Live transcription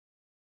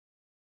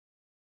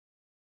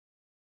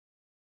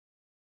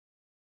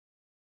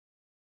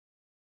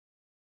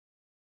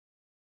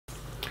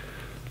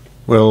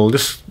Well,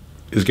 this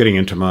is getting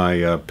into my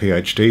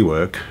PhD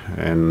work,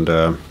 and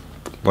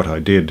what I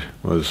did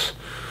was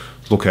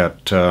look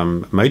at a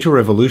major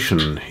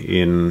revolution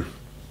in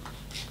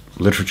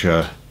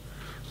literature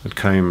that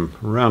came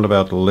around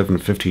about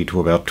 1150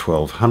 to about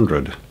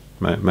 1200,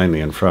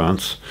 mainly in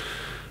France,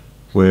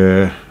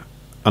 where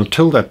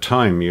until that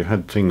time you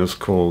had things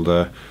called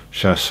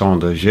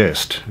chansons de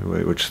geste,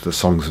 which are the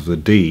songs of the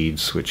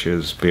deeds, which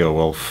is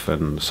Beowulf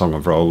and the Song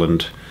of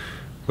Roland,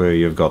 where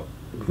you've got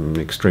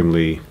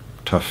extremely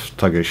tough,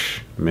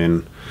 thuggish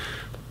men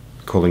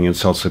calling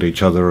insults at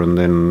each other and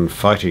then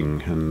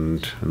fighting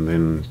and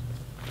then,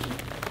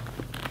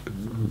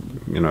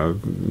 you know,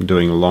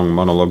 doing long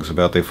monologues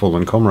about their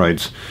fallen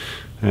comrades.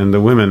 And the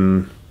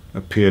women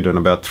appeared in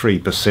about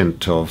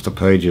 3% of the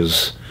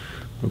pages,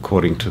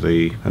 according to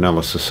the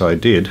analysis I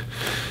did.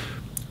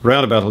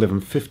 Round about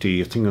 1150,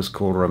 a thing is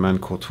called roman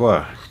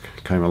courtois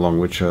came along,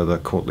 which are the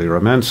courtly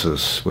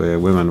romances, where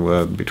women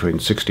were between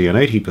 60 and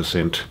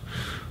 80%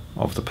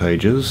 of the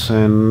pages,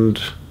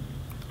 and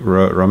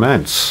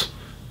romance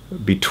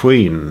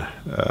between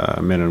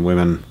men and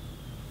women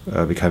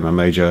became a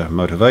major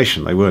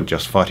motivation. They weren't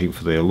just fighting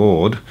for their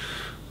lord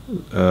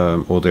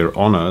or their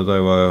honour, they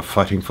were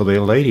fighting for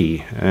their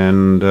lady.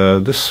 And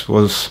this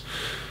was,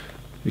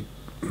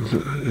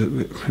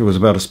 it was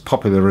about as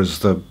popular as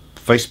the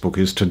Facebook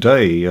is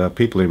today.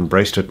 People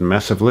embraced it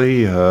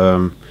massively.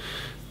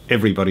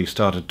 Everybody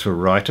started to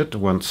write it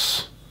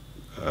once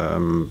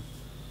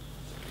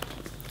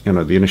you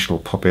know, the initial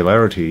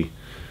popularity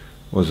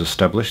was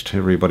established.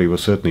 Everybody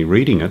was certainly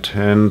reading it,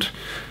 and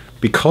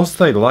because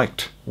they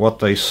liked what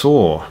they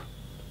saw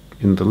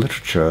in the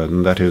literature,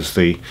 and that is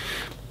the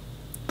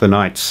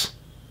knights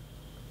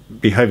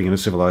behaving in a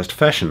civilized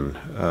fashion,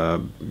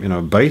 you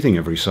know, bathing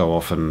every so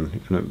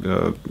often, you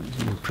know,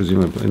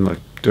 presumably like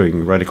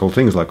doing radical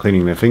things like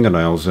cleaning their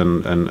fingernails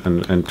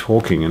and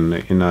talking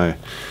in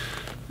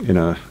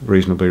a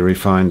reasonably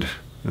refined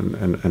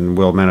and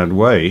well-mannered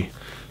way.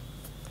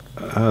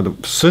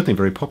 Certainly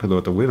very popular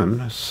with the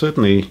women.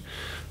 Certainly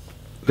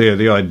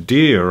the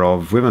idea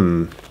of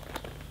women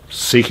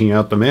seeking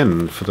out the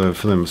men for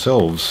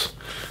themselves,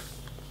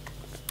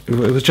 it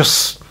was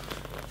just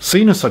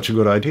seen as such a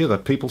good idea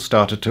that people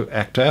started to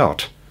act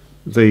out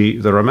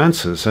the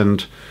romances.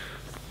 And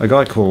a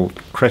guy called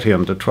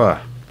Chrétien de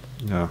Troyes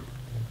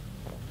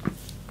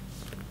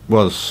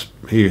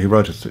he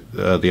wrote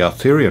the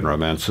Arthurian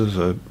romances,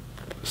 a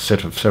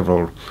set of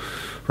several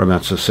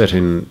romances set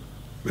in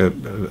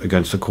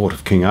against the court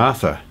of King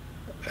Arthur.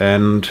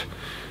 And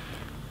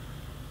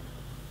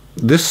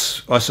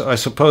this, I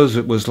suppose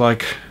it was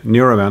like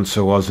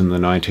Neuromancer was in the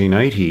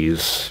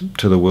 1980s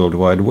to the World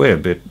Wide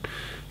Web. It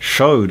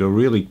showed a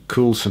really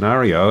cool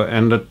scenario,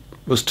 and it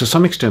was to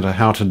some extent a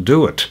how to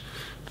do it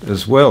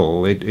as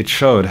well. It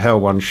showed how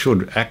one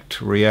should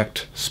act,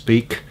 react,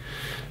 speak,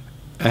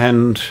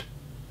 and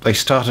they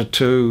started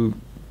to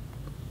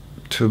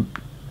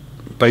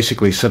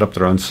basically set up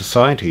their own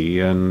society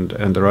and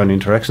their own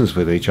interactions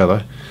with each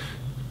other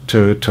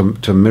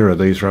to mirror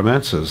these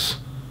romances.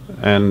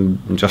 And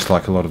just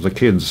like a lot of the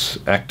kids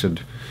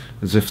acted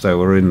as if they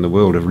were in the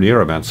world of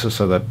Neuromancer,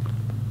 so that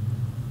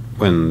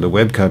when the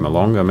web came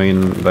along, I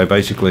mean, they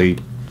basically,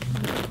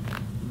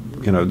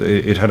 you know,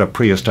 it had a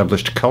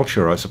pre-established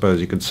culture, I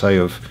suppose you could say,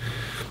 of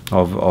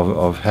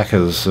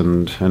hackers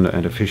and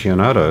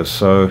aficionados.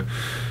 So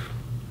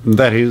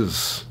that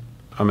is,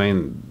 I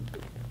mean,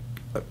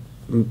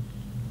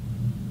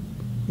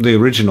 the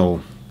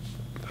original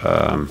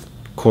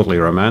courtly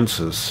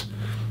romances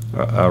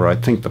are, I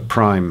think, the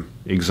prime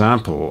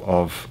example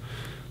of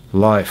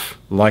life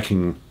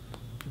liking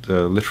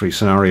the literary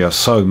scenario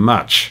so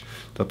much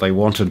that they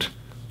wanted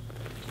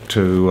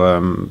to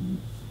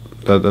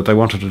that they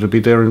wanted it to be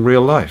there in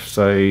real life.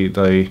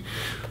 They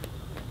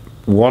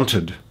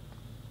wanted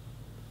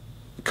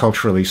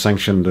culturally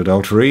sanctioned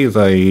adultery.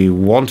 They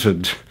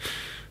wanted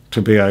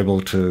to be able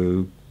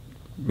to,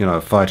 you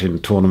know, fight in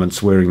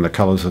tournaments wearing the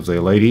colours of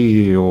their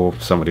lady or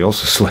somebody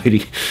else's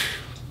lady.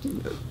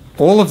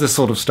 All of this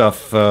sort of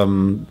stuff,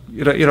 you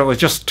know, was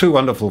just too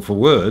wonderful for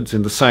words,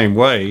 in the same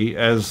way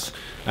as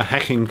a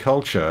hacking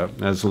culture,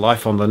 as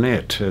life on the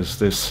net, as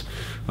this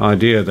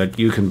idea that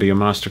you can be a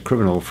master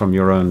criminal from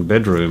your own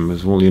bedroom,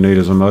 as all you need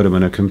is a modem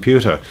and a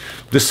computer.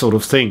 This sort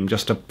of thing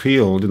just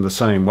appealed in the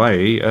same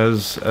way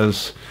as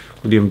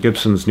William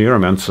Gibson's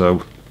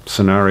Neuromancer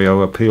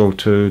scenario appealed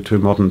to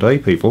modern day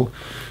people.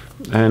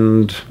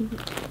 And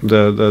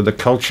the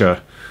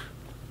culture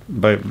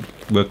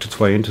worked its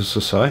way into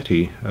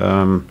society.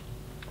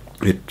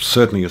 It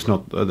certainly is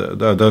not,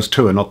 those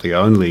two are not the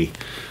only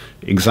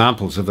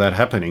examples of that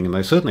happening, and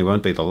they certainly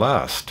won't be the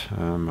last.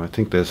 I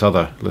think there's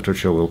other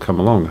literature will come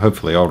along.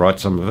 Hopefully I'll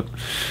write some of it.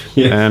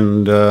 Yes.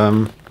 And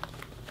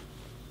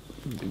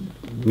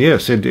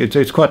yes,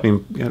 it's quite, you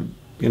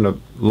know,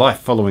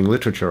 life-following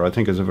literature, I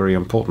think, is a very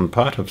important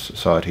part of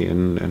society,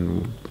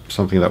 and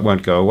something that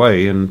won't go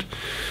away, and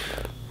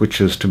which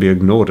is to be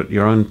ignored at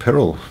your own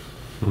peril.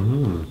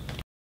 Mm-hmm.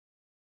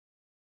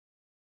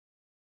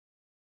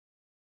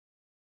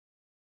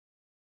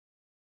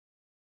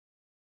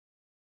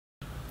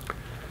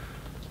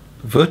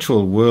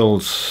 Virtual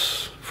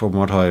worlds, from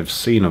what I've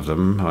seen of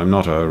them, I'm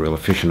not a real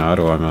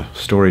aficionado, I'm a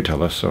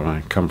storyteller, so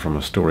I come from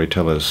a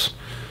storyteller's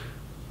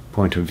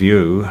point of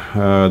view.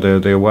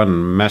 Their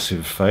one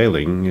massive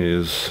failing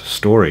is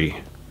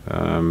story.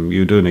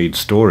 You do need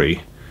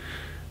story,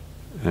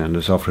 and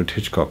as Alfred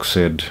Hitchcock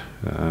said,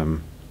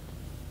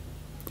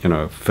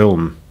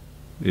 film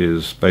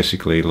is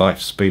basically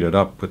life speeded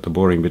up with the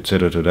boring bits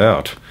edited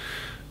out.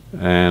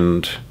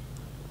 And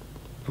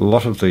a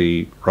lot of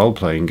the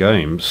role-playing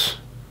games,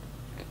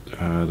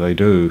 they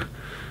do,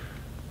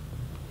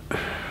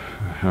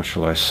 how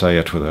shall I say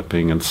it without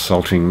being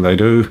insulting, they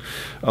do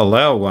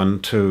allow one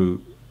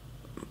to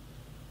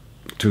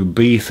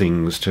be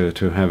things, to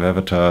have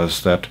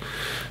avatars that,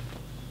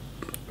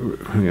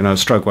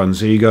 stroke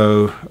one's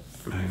ego,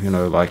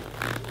 like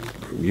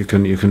you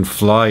can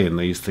fly in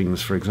these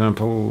things, for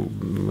example,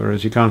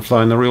 whereas you can't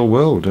fly in the real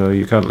world.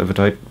 You can't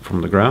levitate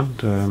from the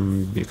ground.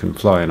 You can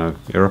fly in an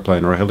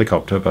aeroplane or a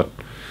helicopter, but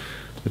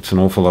it's an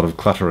awful lot of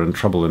clutter and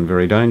trouble and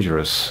very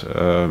dangerous.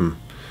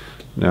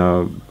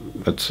 Now,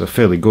 it's a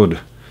fairly good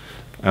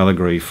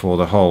allegory for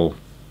the whole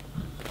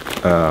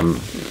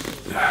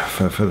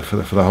for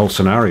the whole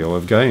scenario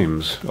of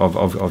games,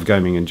 of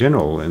gaming in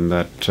general, in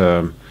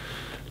that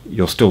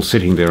you're still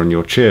sitting there in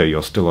your chair,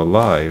 you're still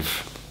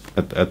alive.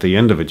 At the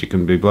end of it, you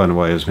can be blown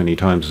away as many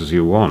times as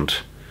you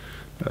want,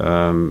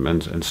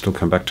 and still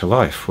come back to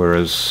life,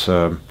 whereas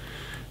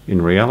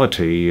in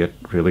reality it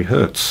really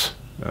hurts.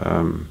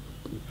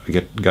 I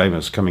get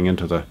gamers coming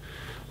into the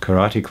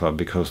karate club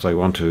because they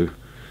want to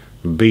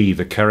be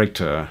the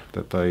character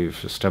that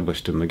they've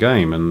established in the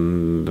game,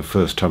 and the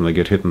first time they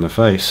get hit in the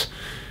face,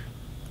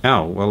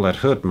 ow, well that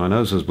hurt, my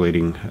nose is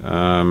bleeding,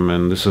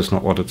 and this is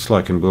not what it's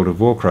like in World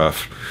of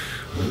Warcraft.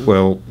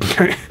 Well,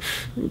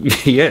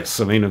 yes,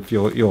 I mean, if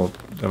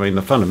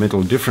the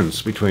fundamental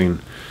difference between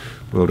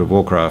World of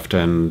Warcraft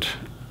and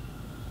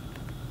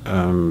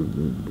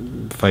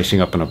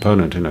facing up an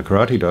opponent in a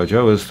karate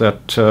dojo is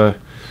that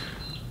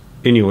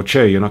in your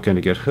chair you're not going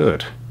to get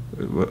hurt.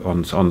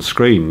 On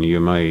screen you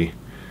may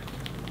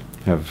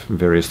have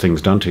various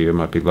things done to you, you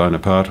might be blown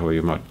apart, or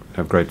you might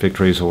have great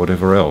victories or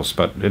whatever else,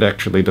 but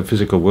the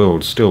physical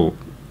world still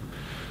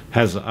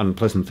has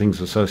unpleasant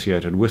things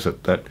associated with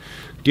it that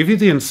give you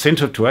the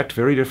incentive to act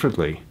very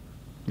differently.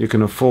 You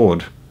can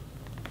afford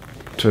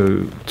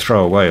to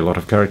throw away a lot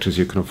of characters,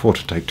 you can afford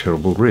to take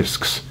terrible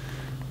risks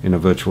in a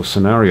virtual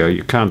scenario.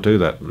 You can't do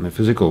that in the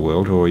physical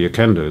world, or you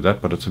can do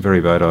that, but it's a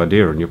very bad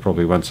idea and you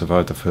probably won't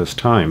survive the first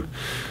time.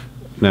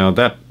 Now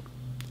that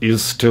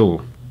is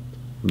still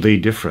the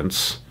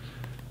difference,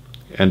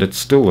 and it's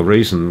still the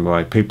reason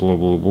why people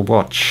will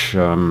watch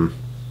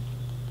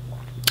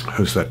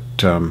who's that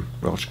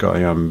Welsh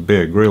guy,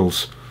 Bear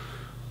Grylls,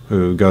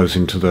 who goes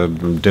into the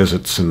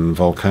deserts and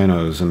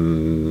volcanoes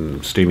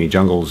and steamy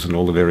jungles and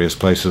all the various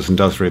places and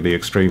does really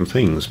extreme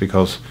things,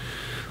 because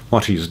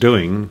what he's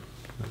doing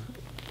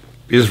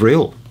is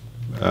real.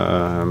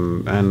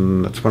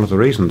 And that's one of the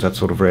reasons that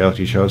sort of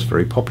reality show is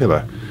very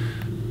popular.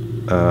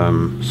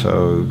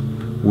 So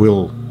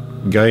will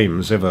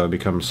games ever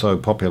become so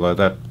popular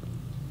that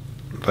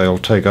they'll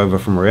take over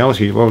from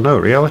reality? Well, no,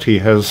 reality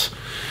has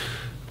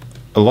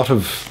a lot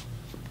of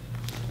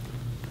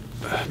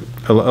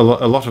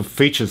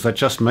features that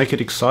just make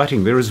it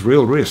exciting. There is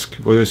real risk,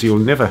 whereas you'll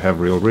never have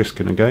real risk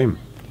in a game.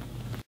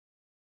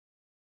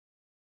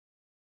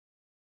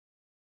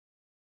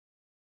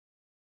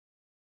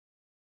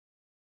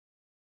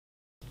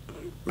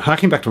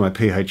 Harking back to my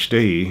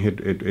PhD,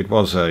 it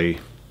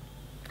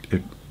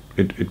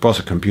was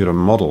a computer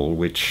model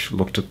which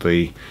looked at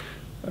the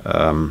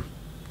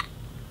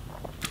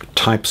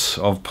types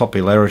of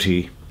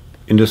popularity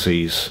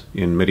indices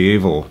in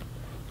medieval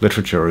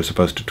literature as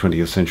opposed to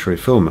 20th century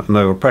film, and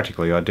they were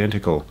practically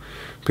identical.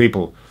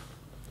 People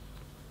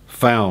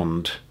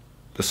found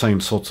the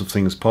same sorts of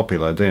things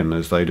popular then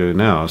as they do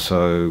now.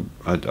 So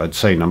I'd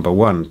say, number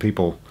one,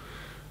 people,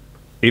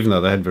 even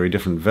though they had very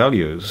different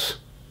values,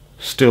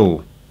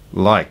 still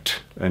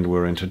liked and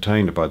were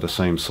entertained by the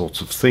same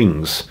sorts of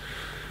things.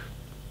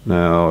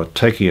 Now,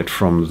 taking it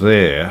from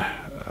there,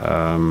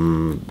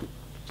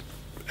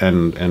 and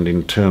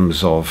in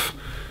terms of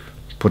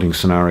putting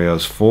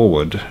scenarios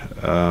forward,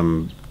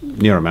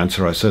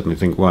 Neuromancer, I certainly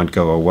think, won't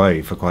go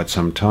away for quite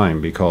some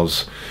time,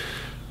 because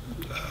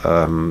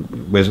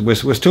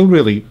we're still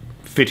really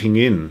fitting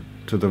in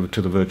to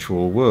the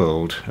virtual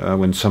world.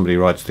 When somebody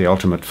writes the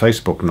ultimate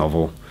Facebook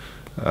novel,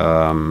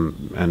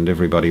 and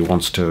everybody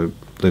wants to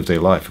live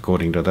their life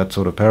according to that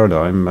sort of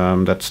paradigm,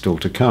 that's still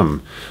to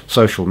come.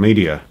 Social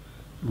media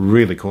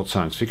really caught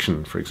science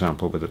fiction, for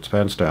example, with its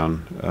pants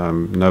down.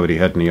 Nobody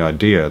had any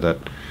idea that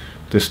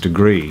this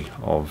degree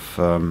of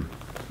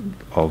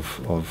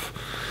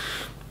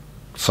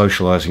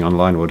socializing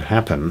online would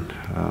happen.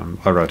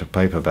 I wrote a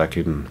paper back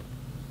in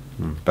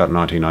about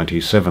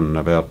 1997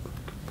 about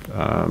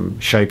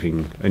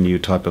shaping a new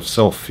type of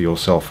self for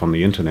yourself on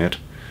the internet,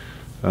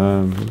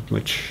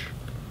 which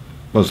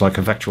was like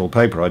a factual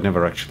paper. I'd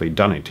never actually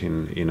done it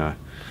in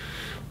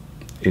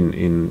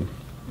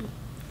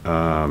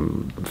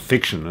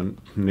fiction, and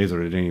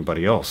neither did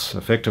anybody else,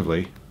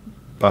 effectively.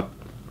 But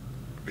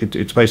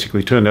it's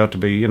basically turned out to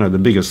be, you know, the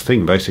biggest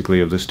thing,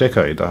 basically, of this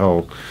decade, the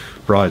whole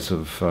rise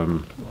of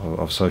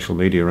social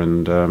media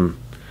and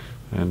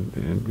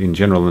in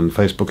general, and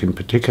Facebook in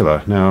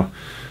particular. Now,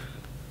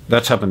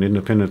 that's happened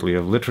independently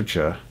of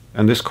literature,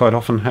 and this quite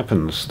often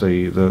happens.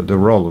 The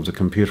role of the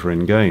computer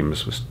in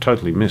games was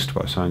totally missed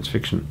by science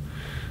fiction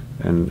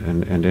and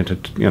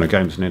you know,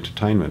 games and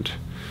entertainment.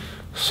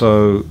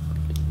 So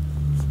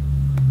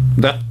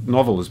that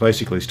novel is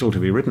basically still to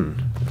be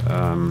written.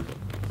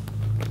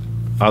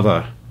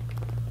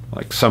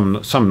 Like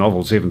some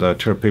novels, even though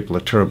people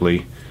are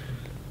terribly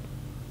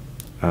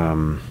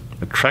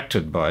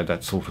attracted by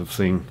that sort of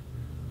thing,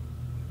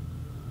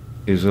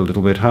 is a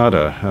little bit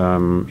harder.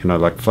 You know,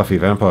 like fluffy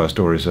vampire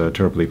stories are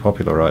terribly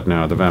popular right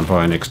now. The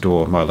Vampire Next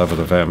Door, My Love of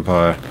the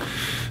Vampire,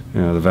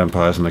 you know, the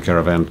Vampires in the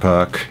Caravan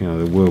Park, you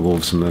know, the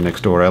Werewolves in the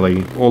Next Door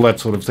Alley. All that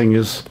sort of thing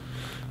is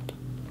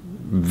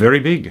very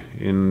big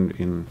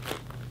in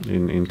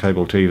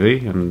cable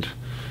TV and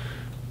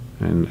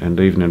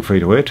even in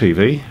free-to-air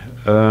TV.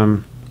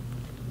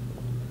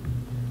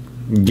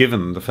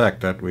 Given the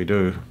fact that we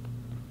do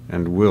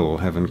and will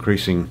have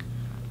increasing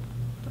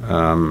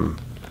power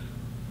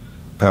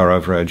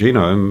over our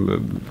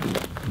genome,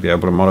 be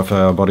able to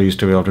modify our bodies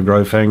to be able to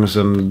grow fangs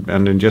and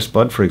ingest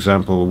blood, for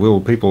example,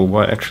 will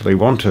people actually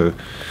want to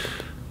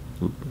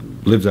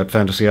live that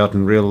fantasy out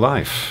in real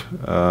life?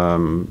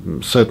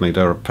 Certainly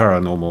there are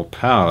paranormal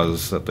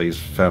powers that these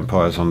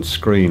vampires on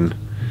screen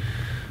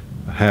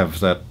have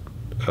that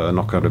are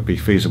not going to be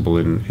feasible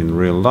in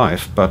real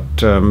life, but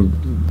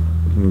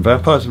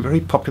vampires are very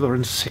popular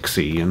and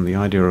sexy, and the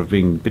idea of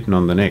being bitten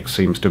on the neck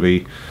seems to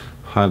be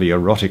highly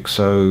erotic,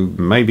 so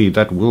maybe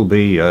that will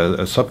be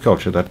a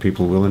subculture that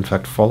people will in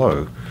fact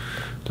follow.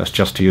 That's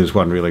just to use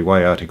one really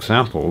way out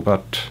example,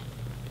 but,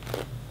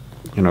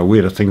 you know,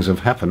 weirder things have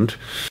happened.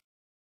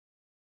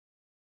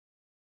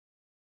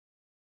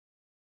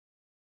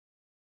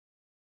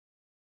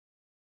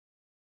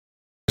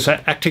 So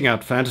acting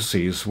out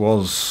fantasies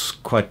was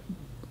quite,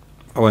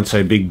 I won't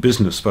say big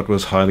business, but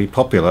was highly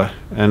popular,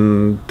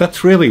 and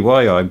that's really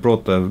why I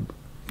brought the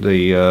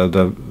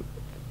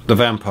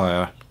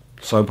vampire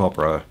soap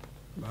opera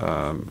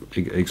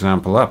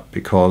example up,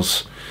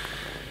 because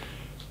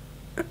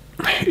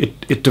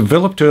it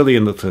developed early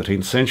in the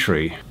 13th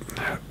century.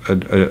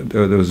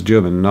 There was a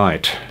German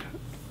knight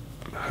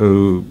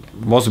who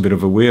was a bit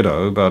of a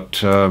weirdo, but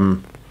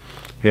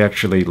he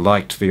actually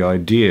liked the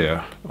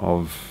idea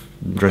of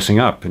dressing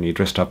up, and he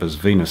dressed up as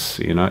Venus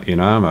in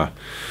armour.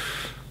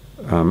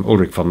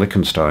 Ulrich von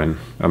Liechtenstein,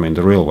 I mean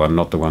the real one,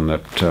 not the one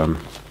that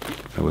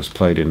was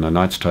played in A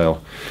Knight's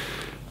Tale.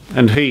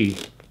 And he,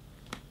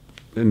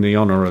 in the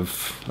honour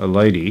of a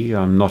lady,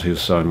 not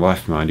his own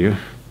wife, mind you,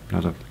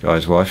 another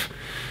guy's wife,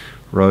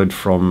 rode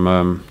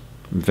from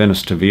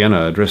Venice to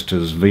Vienna dressed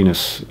as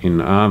Venus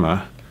in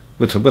armour,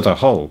 with a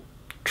whole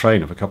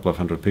train of a couple of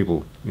hundred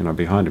people, you know,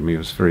 behind him. He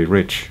was very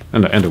rich,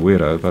 and a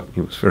weirdo, but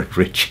he was very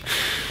rich.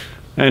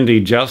 And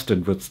he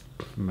jousted with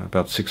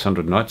about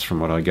 600 knights, from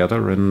what I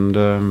gather,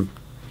 and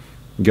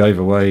gave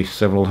away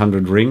several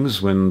hundred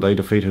rings when they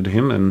defeated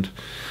him, and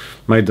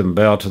made them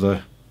bow to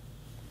the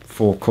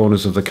four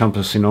corners of the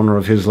compass in honour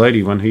of his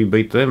lady when he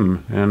beat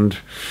them. And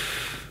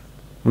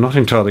I'm not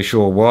entirely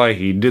sure why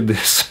he did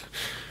this,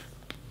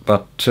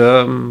 but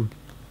you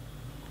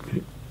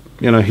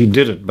know, he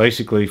did it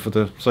basically for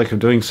the sake of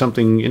doing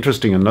something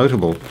interesting and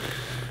notable.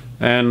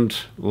 And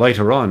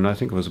later on, I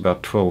think it was about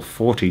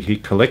 1240, he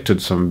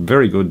collected some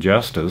very good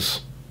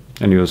jousters,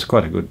 and he was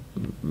quite a good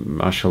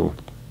martial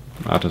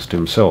artist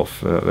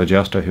himself, a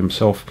jouster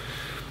himself.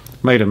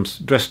 Made him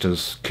dressed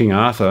as King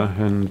Arthur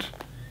and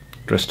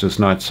dressed as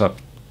knights up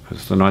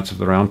as the Knights of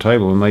the Round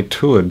Table, and they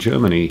toured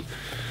Germany,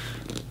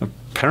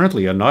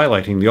 apparently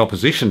annihilating the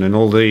opposition in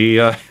all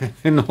the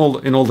in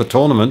all the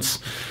tournaments.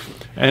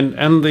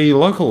 And the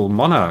local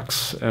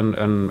monarchs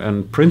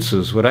and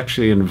princes would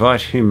actually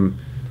invite him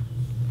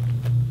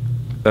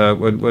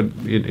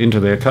into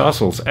their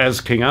castles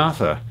as King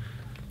Arthur.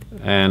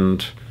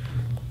 And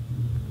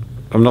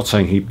I'm not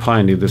saying he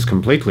pioneered this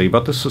completely,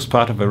 but this was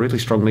part of a really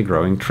strongly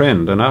growing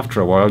trend. And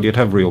after a while, you'd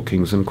have real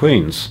kings and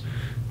queens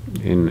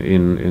in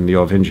the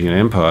Auvergnat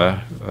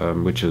Empire,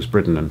 which is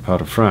Britain and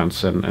part of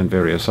France, and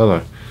various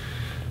other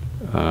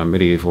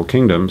medieval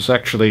kingdoms,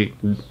 actually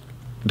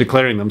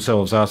declaring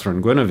themselves Arthur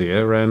and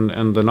Guinevere,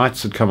 and the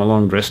knights had come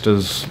along dressed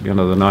as, you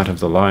know, the Knight of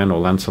the Lion or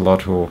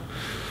Lancelot or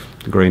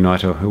the Green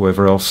Knight or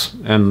whoever else,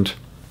 and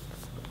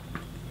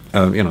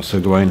you know, Sir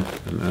Gawain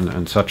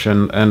and such,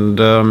 and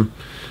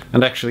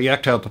actually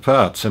act out the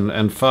parts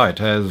and fight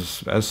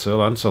as Sir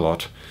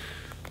Lancelot.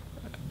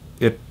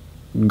 It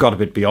got a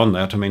bit beyond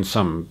that. I mean,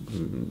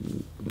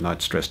 some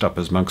knights dressed up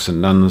as monks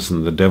and nuns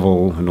and the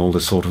devil and all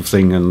this sort of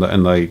thing,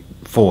 and they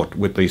fought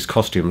with these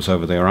costumes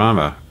over their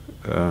armour.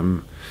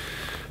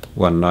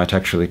 One knight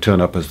actually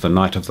turned up as the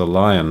Knight of the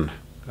Lion,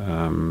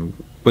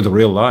 with a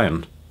real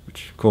lion,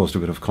 which caused a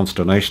bit of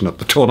consternation at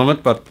the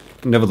tournament, but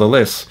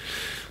nevertheless,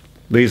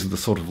 these are the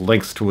sort of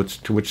lengths to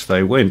which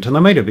they went, and they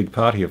made a big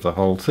party of the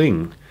whole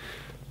thing.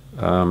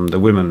 The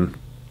women,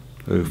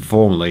 who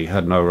formerly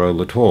had no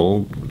role at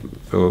all,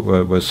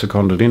 were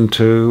seconded in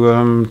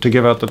to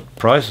give out the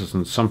prizes,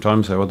 and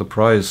sometimes they were the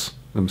prize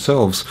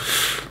themselves.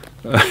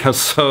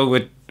 So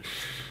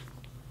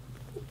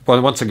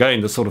once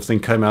again, this sort of thing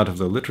came out of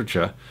the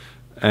literature,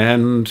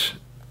 and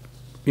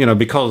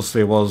because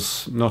there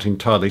was not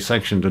entirely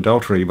sanctioned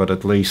adultery, but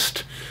at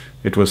least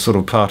it was sort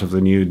of part of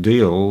the New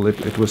Deal,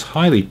 it was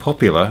highly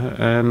popular,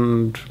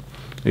 and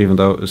even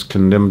though it was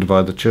condemned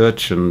by the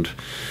church and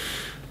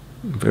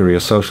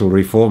various social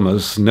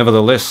reformers,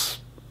 nevertheless,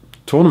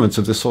 tournaments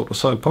of this sort were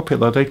so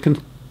popular they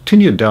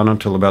continued down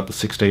until about the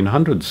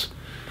 1600s.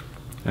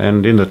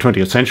 And in the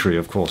 20th century,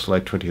 of course,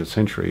 late 20th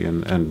century,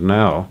 and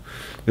now,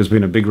 there's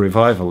been a big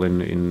revival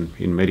in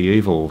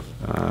medieval.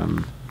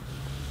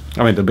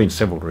 There have been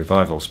several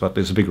revivals, but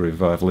there's a big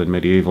revival in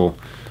medieval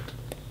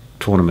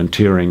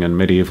tournamenteering and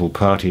medieval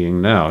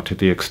partying now, to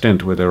the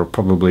extent where there are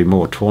probably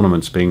more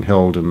tournaments being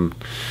held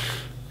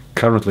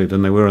currently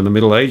than there were in the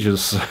Middle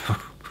Ages.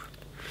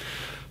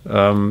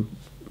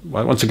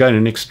 Once again,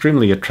 an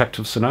extremely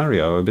attractive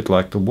scenario, a bit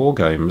like the war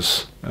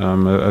games,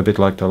 a bit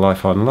like the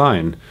Life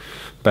Online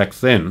back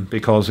then,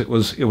 because it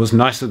was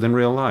nicer than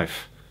real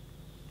life,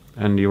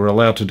 and you were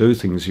allowed to do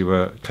things. You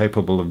were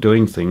capable of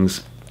doing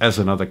things as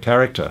another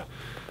character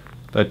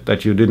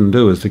that you didn't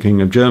do as the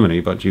King of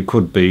Germany, but you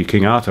could be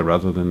King Arthur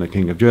rather than the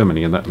King of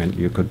Germany, and that meant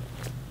you could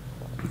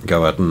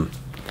go out and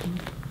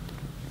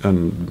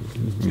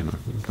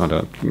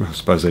I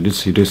suppose they did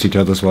seduce each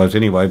other's wives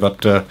anyway,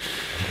 but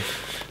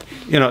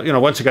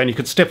once again, you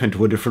could step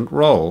into a different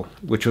role,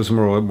 which was a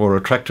more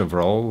attractive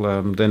role,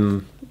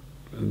 then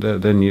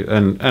you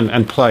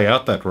and play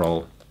out that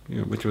role,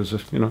 which was a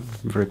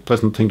very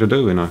pleasant thing to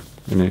do in a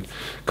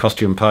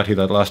costume party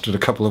that lasted a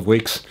couple of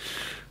weeks,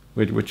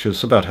 which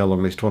is about how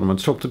long these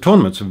tournaments took. The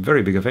tournaments are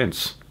very big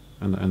events,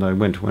 and they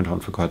went on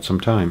for quite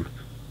some time.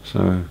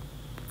 So,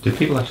 did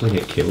people actually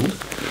get killed?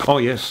 Oh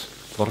yes,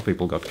 a lot of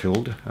people got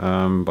killed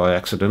by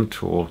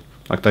accident, or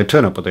like they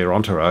turn up with their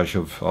entourage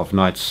of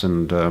knights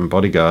and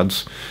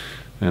bodyguards,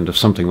 and if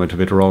something went a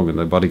bit wrong and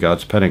the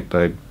bodyguards panicked,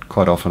 they'd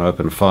quite often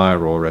open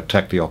fire or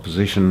attack the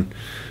opposition.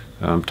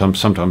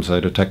 Sometimes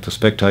they'd attack the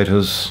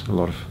spectators. A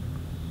lot of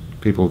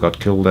people got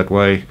killed that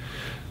way.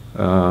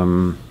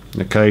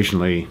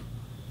 Occasionally,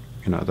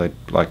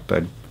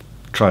 they'd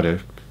try to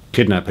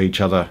kidnap each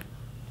other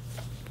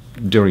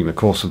during the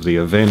course of the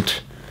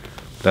event,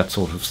 that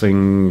sort of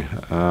thing.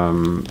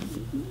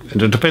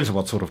 And it depends on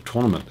what sort of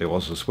tournament there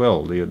was as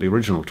well. The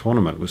original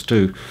tournament was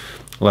two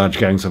large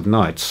gangs of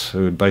knights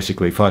who would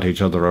basically fight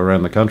each other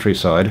around the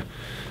countryside,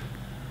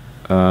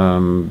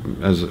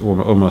 as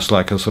almost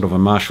like a sort of a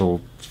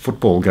martial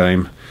football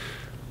game.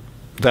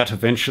 They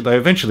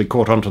eventually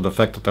caught on to the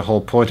fact that the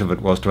whole point of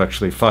it was to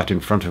actually fight in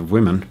front of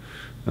women,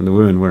 and the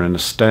women were in a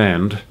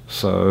stand,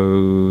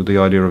 so the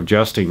idea of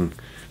jousting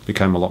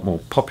became a lot more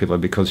popular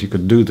because you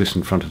could do this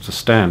in front of the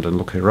stand and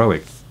look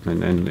heroic,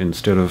 and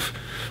instead of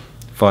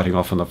fighting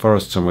off in the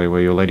forest somewhere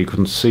where your lady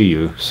couldn't see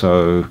you.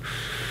 So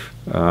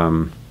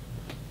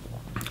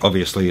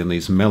obviously in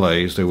these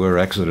melees there were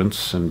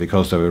accidents, and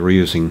because they were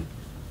reusing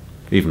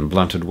even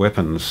blunted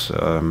weapons,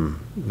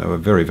 they were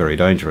very, very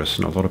dangerous,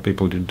 and a lot of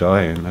people did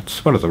die, and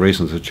that's one of the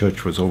reasons the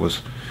church was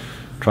always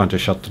trying to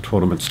shut the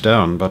tournaments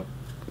down. But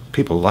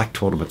people liked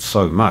tournaments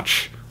so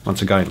much,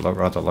 once again,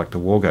 rather like the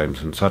war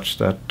games and such,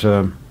 that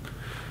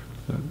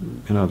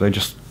they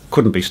just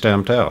couldn't be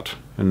stamped out.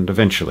 And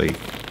eventually,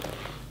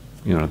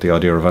 the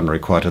idea of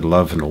unrequited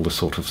love and all this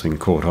sort of thing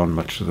caught on,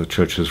 much to the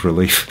church's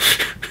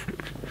relief.